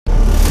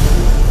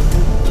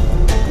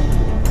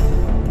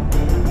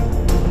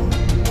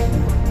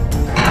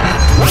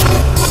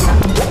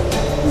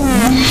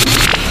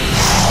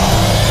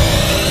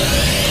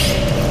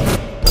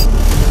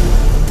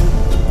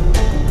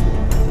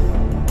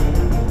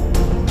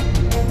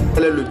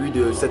Quel est le but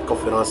de cette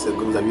conférence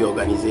que vous avez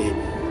organisée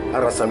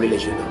à rassembler les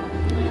jeunes?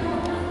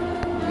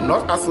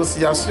 Notre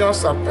association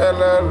s'appelle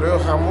le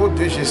Rameau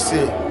de Jesse.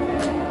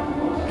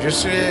 Je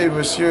suis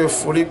M.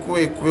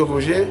 Ekoué,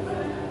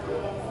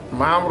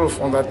 membre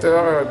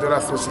fondateur de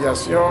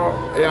l'association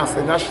et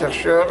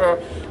enseignant-chercheur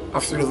en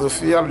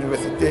philosophie à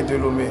l'université de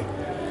Lomé.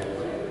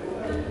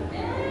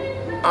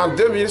 En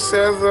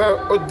 2016,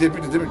 au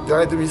début de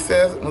l'année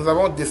 2016, nous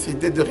avons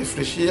décidé de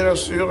réfléchir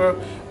sur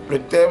le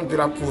thème de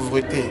la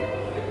pauvreté,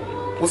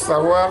 pour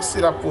savoir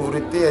si la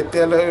pauvreté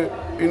est-elle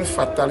une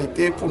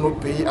fatalité pour nos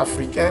pays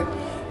africains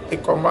et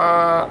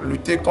comment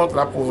lutter contre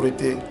la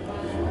pauvreté.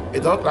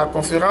 Et donc la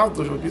conférence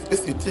d'aujourd'hui se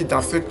situe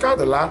dans ce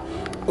cadre-là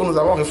où nous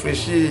avons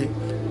réfléchi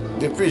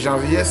depuis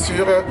janvier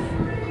sur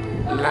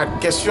la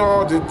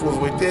question de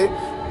pauvreté.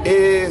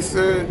 Et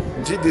ce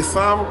 10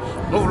 décembre,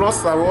 nous voulons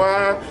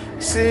savoir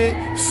si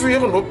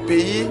fuir nos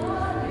pays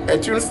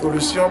est une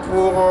solution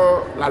pour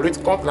la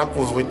lutte contre la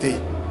pauvreté.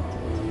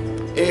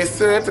 Et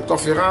cette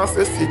conférence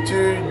se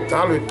situe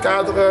dans le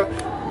cadre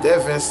des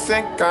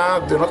 25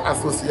 ans de notre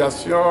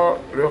association,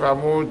 le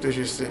Rameau de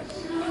Jesse.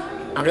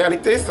 En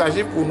réalité, il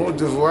s'agit pour nous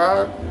de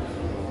voir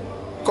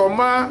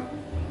comment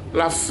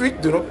la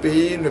fuite de nos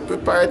pays ne peut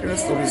pas être une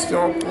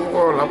solution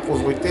pour la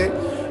pauvreté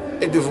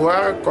et de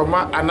voir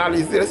comment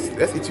analyser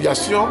les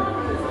situations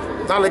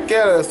dans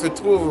lesquelles se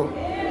trouvent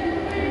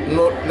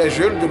les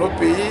jeunes de nos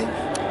pays,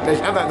 les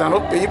gens dans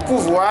nos pays, pour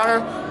voir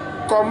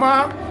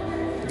comment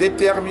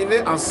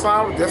déterminer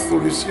ensemble des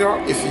solutions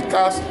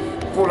efficaces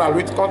pour la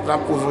lutte contre la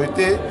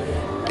pauvreté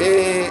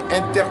et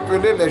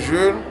interpeller les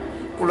jeunes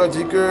pour leur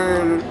dire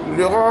que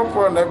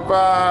l'Europe n'est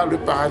pas le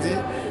paradis.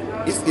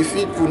 Il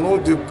suffit pour nous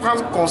de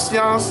prendre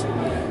conscience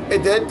et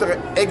d'être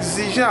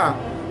exigeants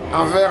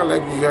envers les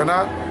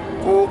gouvernants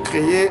pour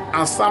créer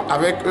ensemble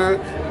avec eux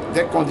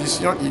des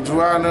conditions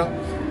idoines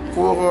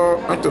pour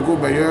un Togo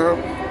meilleur,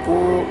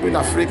 pour une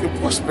Afrique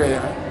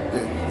prospère.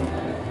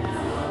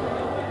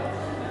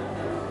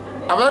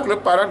 Avec le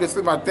parole de ce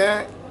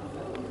matin,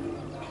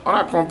 on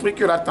a compris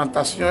que la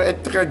tentation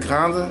est très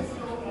grande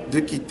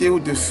de quitter ou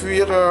de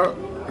fuir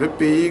le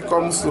pays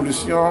comme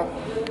solution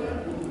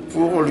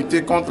pour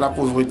lutter contre la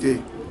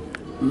pauvreté.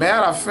 Mais à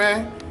la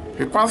fin,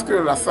 je pense que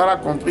la salle a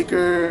compris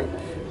que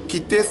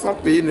quitter son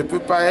pays ne peut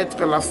pas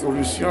être la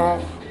solution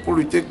pour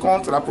lutter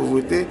contre la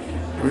pauvreté.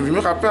 Je me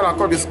rappelle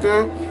encore de ce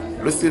que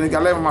le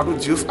Sénégalais Rameau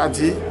de Jesse a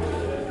dit.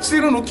 Si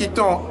nous nous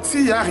quittons,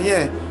 s'il n'y a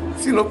rien,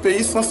 si nos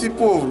pays sont si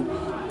pauvres,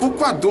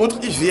 pourquoi d'autres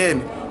y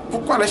viennent?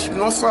 Pourquoi les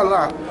Chinois sont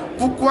là?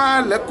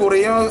 Pourquoi les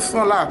Coréens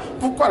sont là?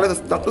 Pourquoi les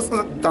Occidentaux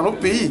sont dans nos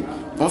pays?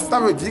 Donc ça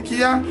veut dire qu'il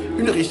y a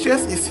une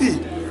richesse ici.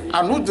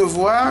 À nous de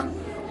voir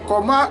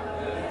comment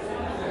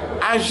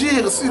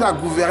agir sur la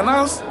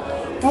gouvernance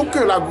pour que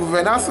la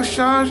gouvernance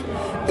change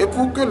et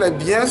pour que les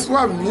biens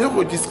soient mieux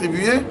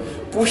redistribués,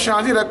 pour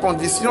changer les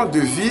conditions de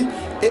vie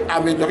et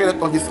améliorer les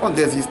conditions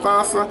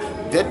d'existence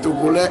des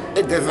Togolais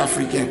et des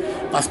Africains.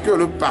 Parce que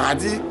le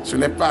paradis, ce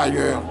n'est pas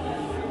ailleurs.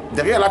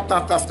 Derrière la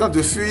tentation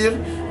de fuir,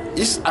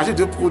 il s'agit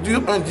de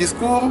produire un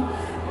discours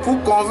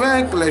pour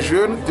convaincre les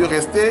jeunes de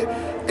rester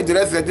et de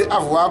les aider à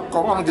voir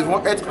comment nous devons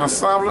être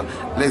ensemble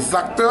les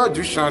acteurs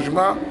du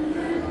changement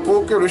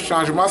pour que le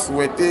changement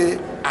souhaité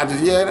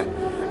advienne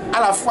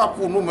à la fois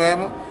pour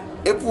nous-mêmes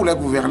et pour les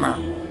gouvernants.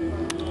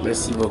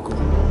 Merci beaucoup.